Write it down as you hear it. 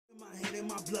And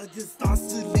my blood just starts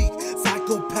to leak.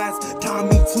 Psychopaths tie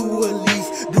me to a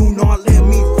leash. Do not let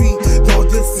me free. Don't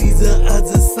just see the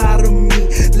other side of me.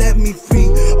 Let me free.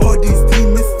 All these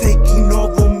demons taking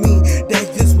over me. They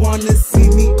just wanna see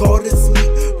me go to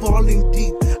sleep. Falling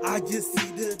deep. I just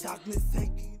see the darkness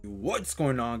taking. What's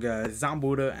going on, guys? I'm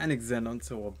Buddha and Xenon.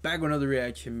 So we're back with another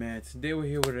reaction, man. Today we're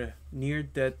here with a near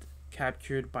death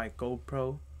captured by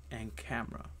GoPro and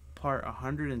camera, part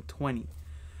 120.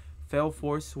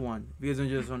 FailForceOne. If you guys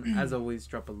enjoy this one, as always,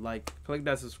 drop a like, click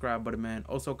that subscribe button, man.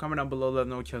 Also, comment down below, let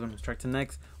me know what you guys want to strike to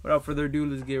next. Without further ado,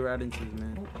 let's get right into this,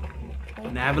 man.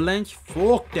 An avalanche?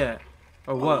 Fuck that.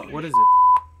 Or what? What is it?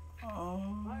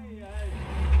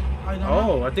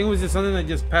 Oh, I think it was just something that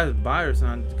just passed by or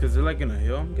something. Because they're like in a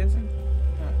hill, I'm guessing.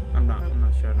 I'm not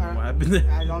sure. I don't know what happened there.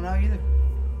 I don't know either.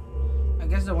 I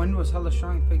guess the wind was hella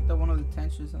strong. It picked up one of the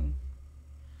tents or something.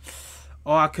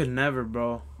 Oh, I could never,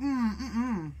 bro.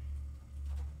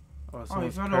 Oh, he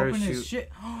tried to open his shit.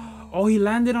 Oh, he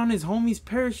landed on his homie's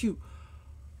parachute.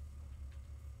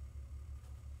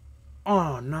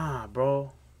 Oh, nah,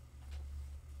 bro.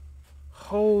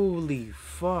 Holy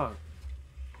fuck.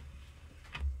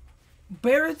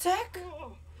 Bear attack?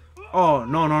 Oh,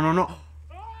 no.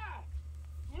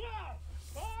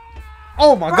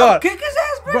 Oh, my God. Kick his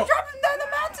ass, bro. Bro. Drop him down the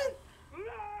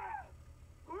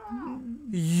mountain.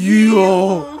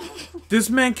 Yo. This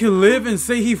man can live and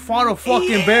say he fought a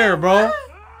fucking bear, bro.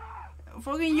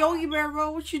 Fucking Yogi Bear,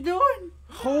 bro. What you doing?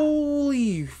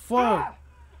 Holy fuck.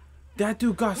 That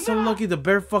dude got so lucky the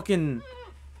bear fucking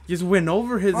just went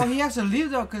over his... Oh, he has to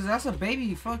leave, though, because that's a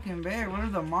baby fucking bear. What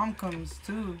if the mom comes,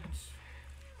 too?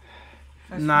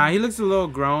 Nah, he looks a little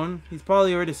grown. He's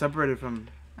probably already separated from...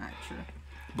 Not true.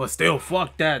 But still,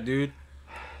 fuck that, dude.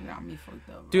 Got me fucked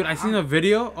up, bro. Dude, I seen a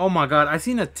video. Oh, my God. I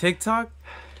seen a TikTok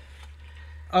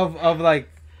of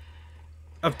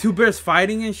two bears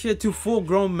fighting and shit, two full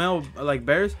grown male like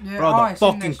bears. Yeah, bro, the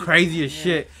fucking craziest yeah.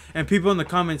 shit. And people in the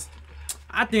comments,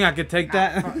 I think I could take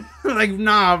that. Like,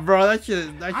 nah, bro, that's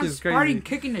just crazy. I'm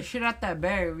kicking the shit out that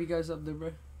bear if you guys up there,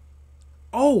 bro.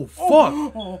 Oh fuck,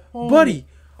 buddy.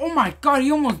 Oh my God,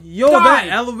 he almost died. That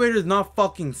elevator is not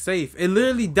fucking safe. It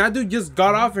literally, that dude just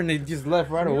got off and they just left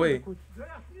right away.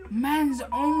 Man's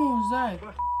almost died.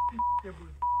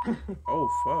 Oh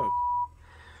fuck.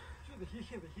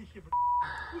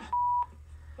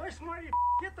 Смотри,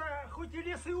 это хоть и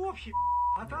лес и общий,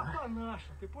 а тропа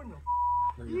наша, ты понял?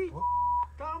 И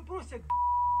там просто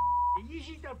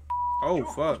езжи там. Oh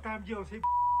fuck. Там делать, ты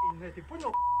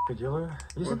понял? Что делаю?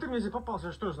 Если ты мне здесь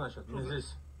попался, что значит? Мне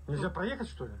здесь нельзя проехать,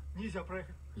 что ли? Нельзя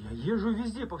проехать. Я езжу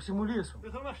везде, по всему лесу.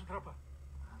 Это наша тропа.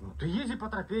 Ну ты езди по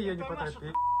тропе, я не по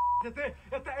тропе.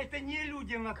 Это не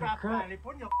люди натоптали,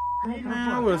 понял? Man,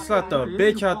 I would have slapped the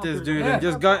bitch out this dude and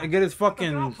just get his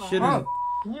fucking shit and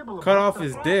cut off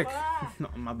his dick. No,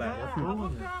 my bad.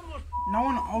 No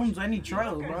one owns any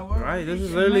trail, bro. Right, this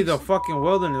is literally the fucking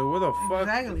wilderness. What the fuck?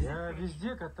 Exactly. Я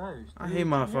везде катаюсь. I hate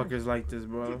motherfuckers like this,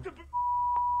 bro.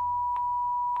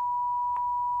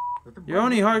 You're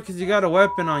only hard because you got a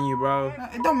weapon on you, bro.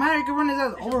 It don't matter. You can run his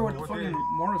ass over with the fucking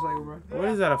motorcycle, bro. What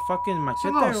is that, a fucking machete?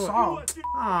 It's a little saw.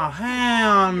 Oh,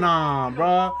 hell nah,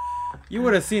 bro. You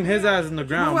would have seen his ass in the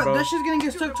ground, You know what? bro. That shit's gonna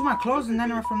get stuck to my clothes, and then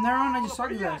from there on, I just suck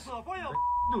his ass.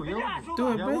 Do it, bitch.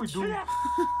 Уйду.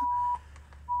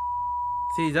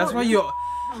 See, that's why you...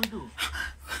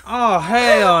 Oh,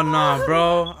 hell nah,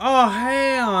 bro. Oh,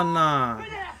 hell nah.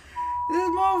 This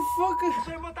motherfucker. He's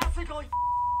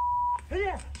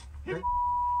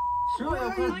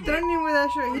threatening with that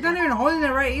shit. He's not even holding it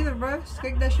right either, bro. Just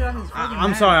kick that shit out his fucking I'm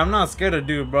hand. sorry, I'm not scared of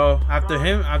dude, bro. After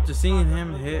seeing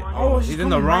him hit, he's in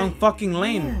the wrong fucking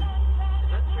lane.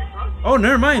 Yeah. Oh,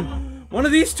 never mind. One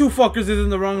of these two fuckers is in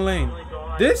the wrong lane.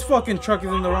 This fucking truck is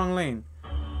in the wrong lane.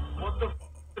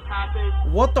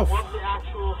 What the f?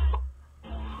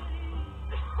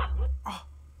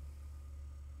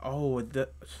 Oh,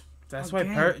 that's why,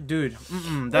 dude.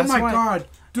 That's oh my why. God,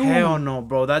 dude. Hell no,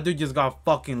 bro. That dude just got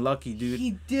fucking lucky, dude.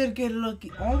 He did get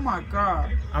lucky. Oh my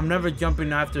God. I'm never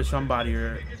jumping after somebody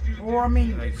or I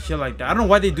mean, like shit like that. I don't know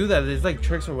why they do that. It's like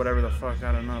tricks or whatever the fuck.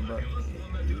 I don't know, but.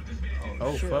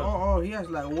 Oh shit. fuck. Oh, he has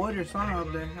like wood or something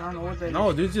up there. I don't know what that is.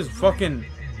 No, dude's just fucking.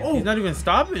 Oh. He's not even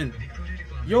stopping.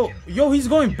 Yo, he's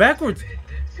going backwards.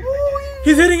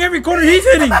 He's hitting every corner he's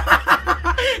hitting.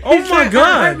 Oh my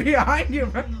God. Right behind you,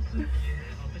 bro.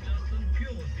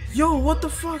 Yo, what the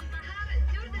fuck?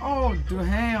 Oh, dude,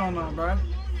 hell no, bro.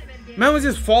 Man was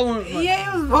just following. Like...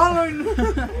 Yeah, he was following.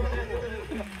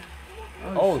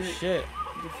 Oh shit.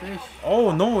 The fish.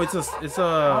 Oh no, it's a.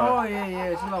 Oh yeah,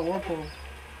 it's a little whirlpool.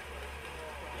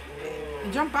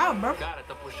 Jump out, bro. Cara,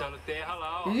 tá puxando terra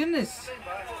lá, ó. He's in this.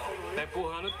 Tá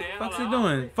empurrando terra What's lá. he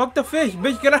doing? Fuck the fish,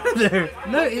 bitch. Get out of there.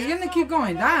 Look, it's gonna keep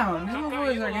going down. These Tá motherfuckers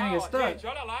caindo are gonna lá, get ó. stuck. Gente,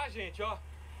 olha lá, gente, ó.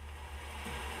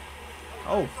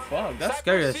 Oh fuck, that's Sai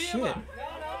scary por as cima. shit.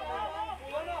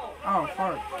 Oh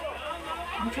fuck.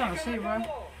 I'm trying to see, bro.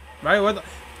 Right? What the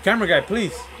camera guy,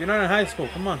 please. You're not in high school.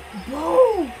 Come on.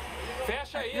 Bro,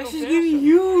 Fecha aí, this não is fecha? getting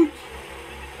huge.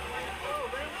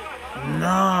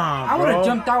 Nah, I would have bro.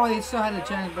 jumped out while they still had the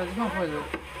chance, but it's going for it.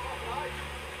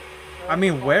 I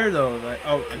mean, where though? Like,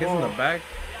 oh, I guess in the back.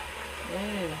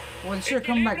 Yeah. Well, it should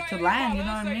come back to land, you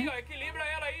know what I mean? Equilibra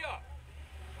ela aí, ó.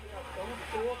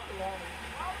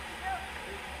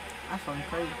 That's fucking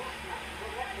crazy.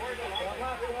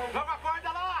 Joga a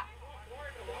corda lá.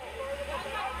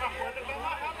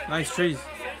 Nice trees.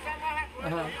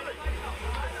 Uh-huh.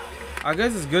 I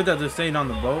guess it's good that they're staying on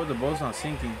the boat. The boat's not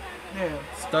sinking. Yeah.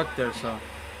 Stuck there, so.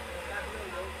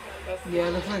 Yeah,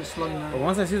 it looks like it's slowing But down.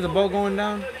 once I see the boat going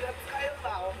down,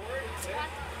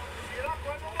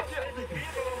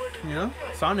 you know,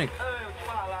 Sonic.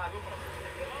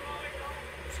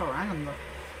 So random though.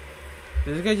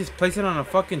 Did this guy just place it on a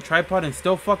fucking tripod and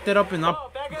still fucked it up and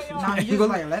up? Nah, he just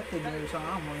like left it there, so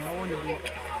I don't know. I wouldn't be.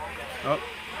 Oh.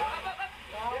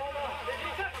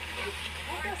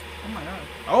 Oh my god.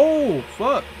 Oh,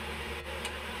 fuck. What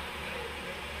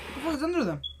the fuck is under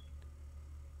them?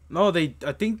 No, I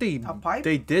think they A pipe?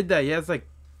 they did that. Yeah, it's like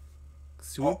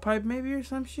sewer pipe maybe or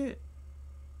some shit.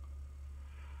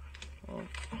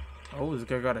 Oh, this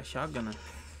guy got a shotgun.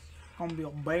 Gonna be a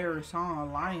bear or something, a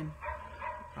lion.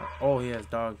 Oh, he has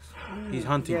dogs. He's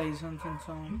hunting. Yeah, he's hunting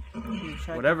something. He's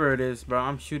tracking. Whatever it is, bro,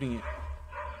 I'm shooting it.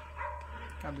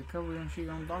 Gotta be careful, don't shoot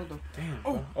your own dog though. Damn.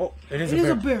 Oh. Bro. Oh, it is It is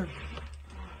a a bear. bear.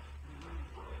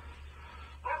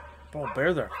 Bro,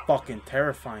 bears are fucking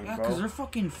terrifying, Yeah, bro. cause they're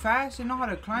fucking fast. They know how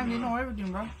to climb. They know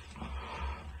everything, bro.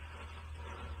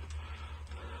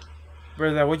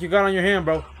 Brother, what you got on your hand,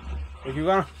 bro? What you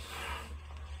got on?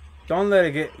 Don't let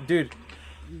it get... Dude,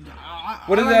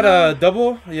 what is that,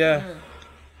 double? Yeah.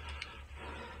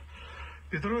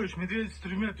 Петрович, медведь с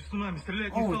 3 пистунами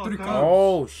стрелять не Oh, стал. 3 осторожно. cops.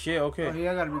 Oh, shit, Oh, okay.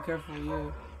 yeah, I gotta be careful,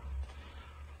 yeah.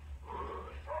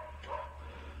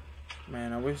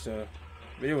 Man, I wish the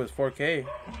video was 4K.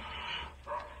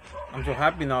 I'm so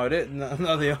happy now it is.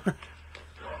 No, they are.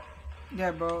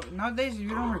 Yeah, bro. Nowadays, if you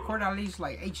don't record at least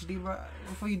like HD, bro,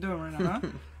 what are you doing right now, huh?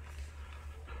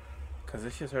 Cause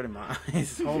this shit's hurting my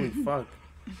eyes. Holy fuck.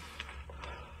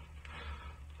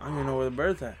 I don't even know where the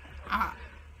bird's at.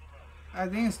 I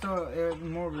think it's still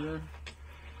more over there.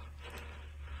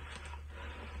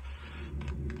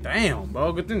 Damn,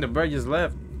 bro. Good thing the bird just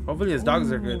left. Hopefully his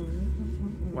dogs are good.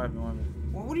 What happened? What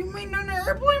happened? What do you mean on the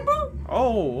airplane, bro?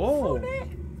 Oh, Fuck that.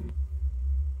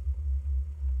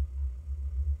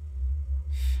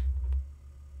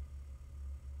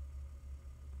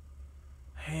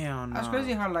 Hell no. That's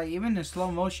crazy how like even in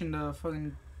slow motion the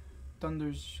fucking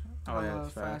thunder's Oh, yeah, hella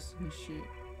it's fast. fast and shit.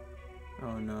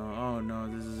 Oh no,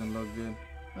 this doesn't look good.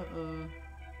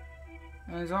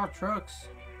 And it's all trucks.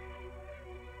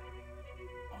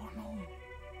 Oh no.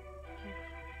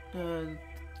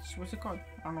 What's it called?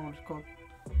 I don't know what it's called.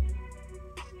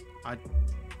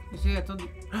 You see, I told you.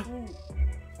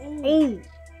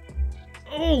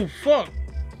 Oh, fuck.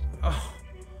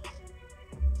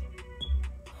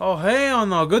 Oh, hell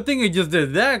no. Good thing it just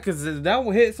did that, because that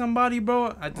would hit somebody,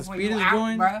 bro, at the speed it's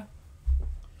going. Bruh.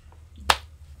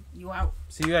 You out.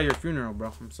 See you at your funeral,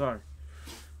 bro. I'm sorry.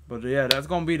 But yeah, that's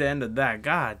going to be the end of that.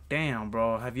 God damn,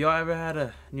 bro. Have y'all ever had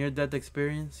a near-death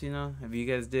experience, you know? If you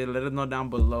guys did, let us know down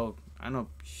below. I know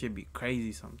shit be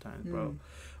crazy sometimes, bro.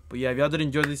 But yeah, if y'all did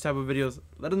enjoy these type of videos,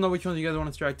 let us know which ones you guys want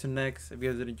to strike to next. If you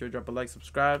guys did enjoy, drop a like,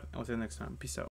 subscribe, and we'll see you next time. Peace out.